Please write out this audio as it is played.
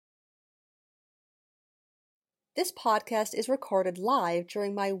This podcast is recorded live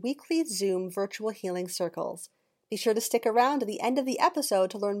during my weekly Zoom virtual healing circles. Be sure to stick around to the end of the episode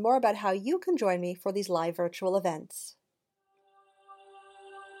to learn more about how you can join me for these live virtual events.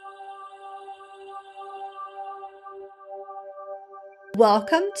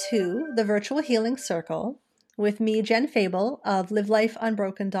 Welcome to the Virtual Healing Circle with me, Jen Fable of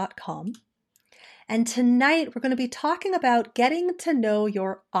LiveLifeUnbroken.com. And tonight we're going to be talking about getting to know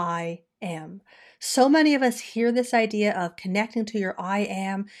your I am. So many of us hear this idea of connecting to your I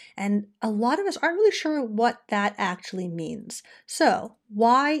am, and a lot of us aren't really sure what that actually means. So,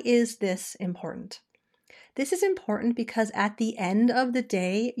 why is this important? This is important because at the end of the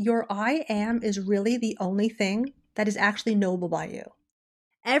day, your I am is really the only thing that is actually knowable by you.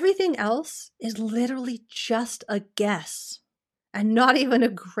 Everything else is literally just a guess, and not even a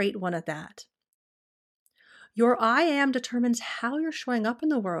great one at that. Your I am determines how you're showing up in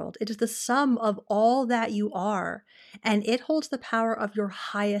the world. It is the sum of all that you are, and it holds the power of your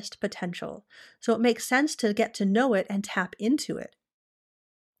highest potential. So it makes sense to get to know it and tap into it.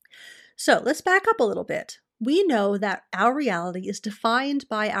 So let's back up a little bit. We know that our reality is defined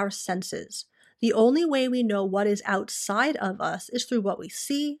by our senses. The only way we know what is outside of us is through what we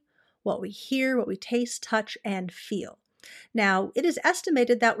see, what we hear, what we taste, touch, and feel. Now, it is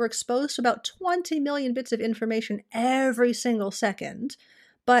estimated that we're exposed to about 20 million bits of information every single second,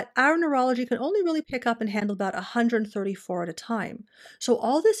 but our neurology can only really pick up and handle about 134 at a time. So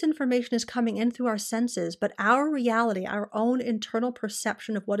all this information is coming in through our senses, but our reality, our own internal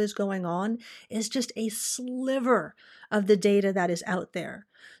perception of what is going on, is just a sliver of the data that is out there.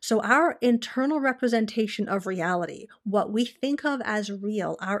 So our internal representation of reality, what we think of as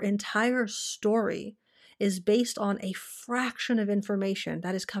real, our entire story, is based on a fraction of information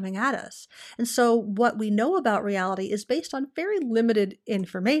that is coming at us. And so what we know about reality is based on very limited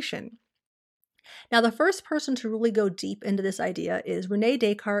information. Now, the first person to really go deep into this idea is René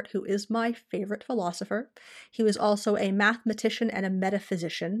Descartes, who is my favorite philosopher. He was also a mathematician and a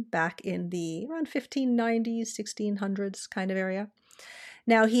metaphysician back in the around 1590s, 1600s kind of area.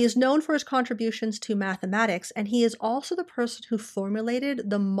 Now, he is known for his contributions to mathematics, and he is also the person who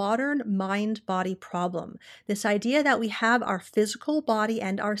formulated the modern mind-body problem. This idea that we have our physical body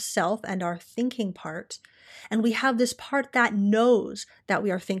and our self and our thinking part, and we have this part that knows that we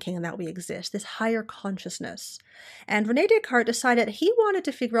are thinking and that we exist, this higher consciousness. And René Descartes decided he wanted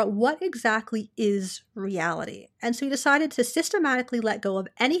to figure out what exactly is reality. And so he decided to systematically let go of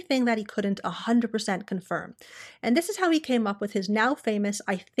anything that he couldn't 100% confirm. And this is how he came up with his now famous,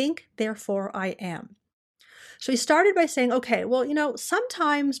 I think, therefore I am. So he started by saying, okay, well,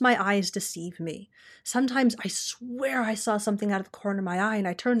 sometimes my eyes deceive me. Sometimes I swear I saw something out of the corner of my eye and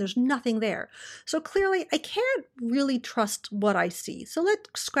I turn, there's nothing there. So clearly I can't really trust what I see. So let's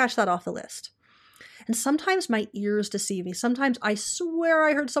scratch that off the list. And sometimes my ears deceive me. Sometimes I swear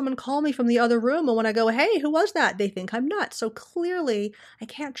I heard someone call me from the other room, and when I go, hey, who was that? They think I'm nuts. So clearly I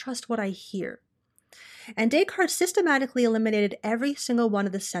can't trust what I hear. And Descartes systematically eliminated every single one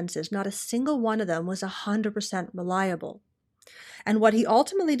of the senses. Not a single one of them was 100% reliable. And what he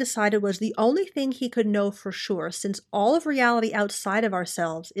ultimately decided was the only thing he could know for sure, since all of reality outside of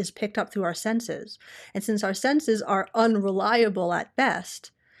ourselves is picked up through our senses, and since our senses are unreliable at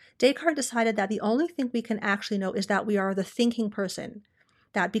best, Descartes decided that the only thing we can actually know is that we are the thinking person.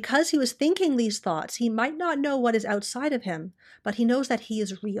 That because he was thinking these thoughts, he might not know what is outside of him, but he knows that he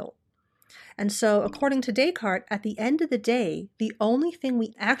is real. And so, according to Descartes, at the end of the day, the only thing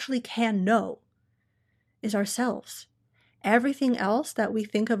we actually can know is ourselves. Everything else that we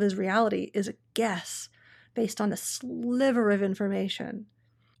think of as reality is a guess based on a sliver of information.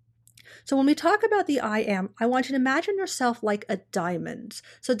 So when we talk about the I am, I want you to imagine yourself like a diamond.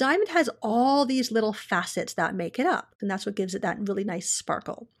 So diamond has all these little facets that make it up, and that's what gives it that really nice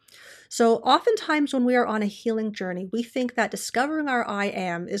sparkle. So oftentimes when we are on a healing journey, we think that discovering our I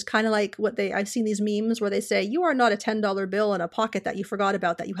am is kind of like I've seen these memes where they say, you are not a $10 bill in a pocket that you forgot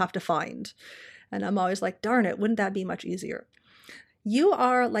about that you have to find. And I'm always like, darn it, wouldn't that be much easier? You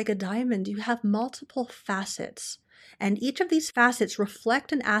are like a diamond. You have multiple facets, and each of these facets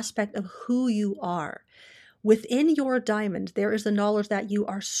reflect an aspect of who you are. Within your diamond, there is the knowledge that you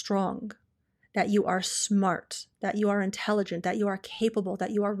are strong, that you are smart, that you are intelligent, that you are capable,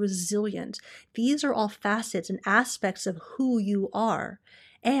 that you are resilient. These are all facets and aspects of who you are.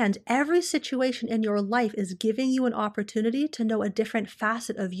 And every situation in your life is giving you an opportunity to know a different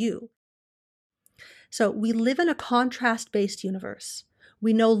facet of you. So we live in a contrast-based universe.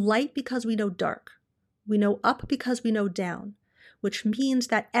 We know light because we know dark. We know up because we know down. which means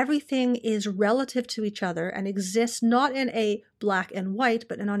that everything is relative to each other and exists not in a black and white,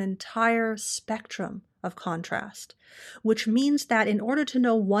 but in an entire spectrum of contrast, which means that in order to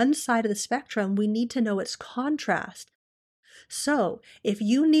know one side of the spectrum, we need to know its contrast. So if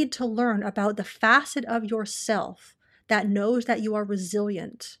you need to learn about the facet of yourself that knows that you are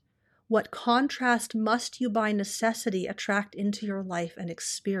resilient, what contrast must you by necessity attract into your life and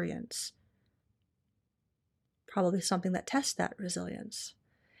experience? Probably something that tests that resilience.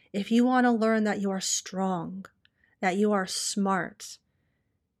 If you want to learn that you are strong, that you are smart,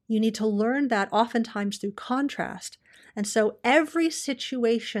 you need to learn that oftentimes through contrast. And so every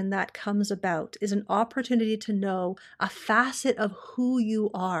situation that comes about is an opportunity to know a facet of who you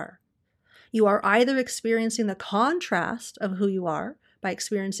are. You are either experiencing the contrast of who you are by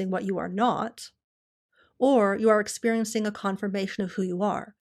experiencing what you are not, or you are experiencing a confirmation of who you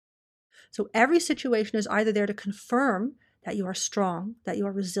are. So every situation is either there to confirm that you are strong, that you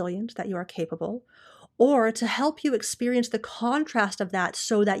are resilient, that you are capable, or to help you experience the contrast of that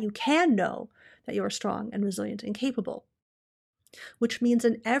so that you can know that you are strong and resilient and capable. Which means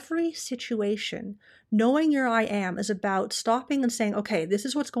in every situation, knowing your I am is about stopping and saying, okay, this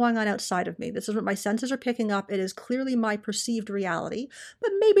is what's going on outside of me. This is what my senses are picking up. It is clearly my perceived reality,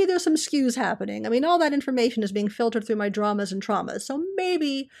 but maybe there's some skews happening. I mean, all that information is being filtered through my dramas and traumas, so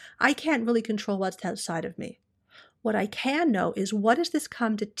maybe I can't really control what's outside of me. What I can know is, what does this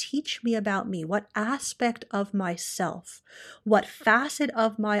come to teach me about me? What aspect of myself, what facet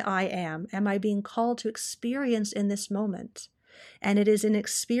of my I am I being called to experience in this moment? And it is in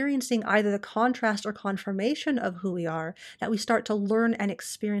experiencing either the contrast or confirmation of who we are that we start to learn and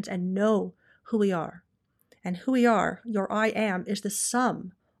experience and know who we are. And who we are, your I am, is the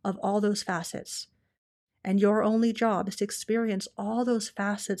sum of all those facets. And your only job is to experience all those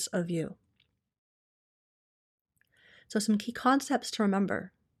facets of you. So some key concepts to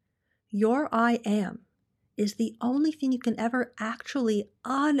remember. Your I am is the only thing you can ever actually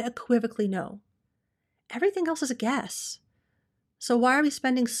unequivocally know. Everything else is a guess. So why are we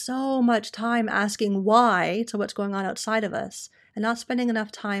spending so much time asking why to what's going on outside of us and not spending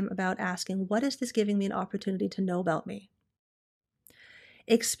enough time about asking, what is this giving me an opportunity to know about me?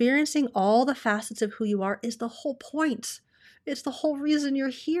 Experiencing all the facets of who you are is the whole point. It's the whole reason you're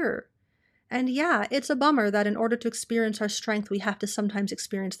here. And yeah, it's a bummer that in order to experience our strength, we have to sometimes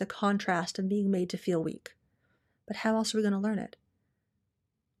experience the contrast of being made to feel weak. But how else are we going to learn it?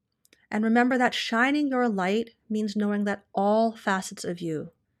 And remember that shining your light means knowing that all facets of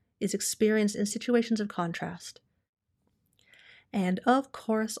you is experienced in situations of contrast. And of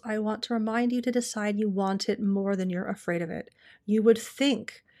course, I want to remind you to decide you want it more than you're afraid of it. You would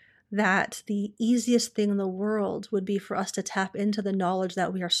think that the easiest thing in the world would be for us to tap into the knowledge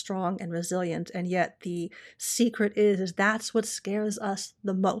that we are strong and resilient, and yet the secret is that's what scares us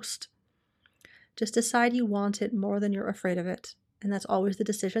the most. Just decide you want it more than you're afraid of it, and that's always the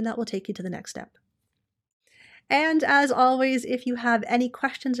decision that will take you to the next step. And as always, if you have any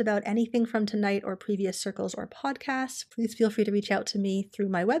questions about anything from tonight or previous circles or podcasts, please feel free to reach out to me through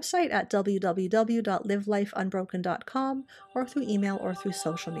my website at www.livelifeunbroken.com or through email or through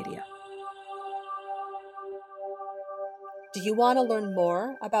social media. Do you want to learn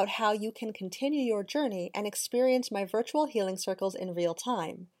more about how you can continue your journey and experience my virtual healing circles in real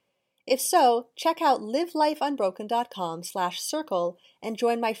time? If so, check out livelifeunbroken.com/circle and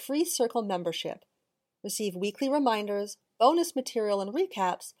join my free circle membership. Receive weekly reminders, bonus material and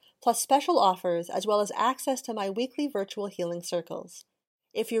recaps, plus special offers, as well as access to my weekly virtual healing circles.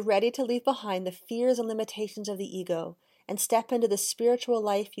 If you're ready to leave behind the fears and limitations of the ego and step into the spiritual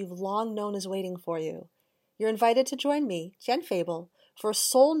life you've long known is waiting for you, you're invited to join me, Jen Fable, for a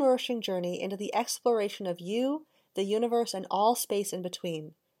soul-nourishing journey into the exploration of you, the universe, and all space in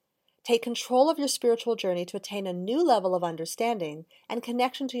between. Take control of your spiritual journey to attain a new level of understanding and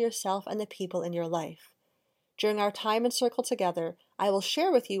connection to yourself and the people in your life. During our time in circle together, I will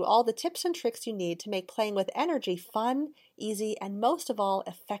share with you all the tips and tricks you need to make playing with energy fun, easy, and most of all,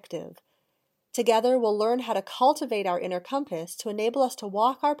 effective. Together, we'll learn how to cultivate our inner compass to enable us to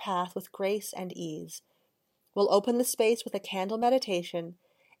walk our path with grace and ease. We'll open the space with a candle meditation,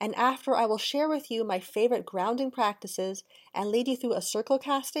 and after I will share with you my favorite grounding practices and lead you through a circle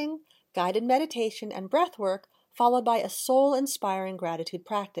casting, guided meditation, and breath work, followed by a soul-inspiring gratitude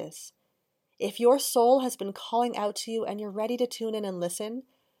practice. If your soul has been calling out to you and you're ready to tune in and listen,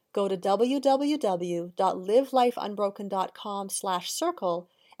 go to www.livelifeunbroken.com/circle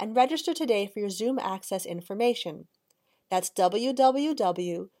and register today for your Zoom access information. That's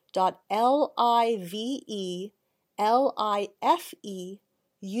www.livelifeunbroken.com/circle.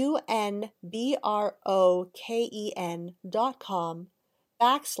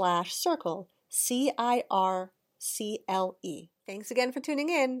 unbroken.com/circle, CIRCLE. Thanks again for tuning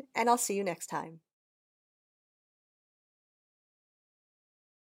in, and I'll see you next time.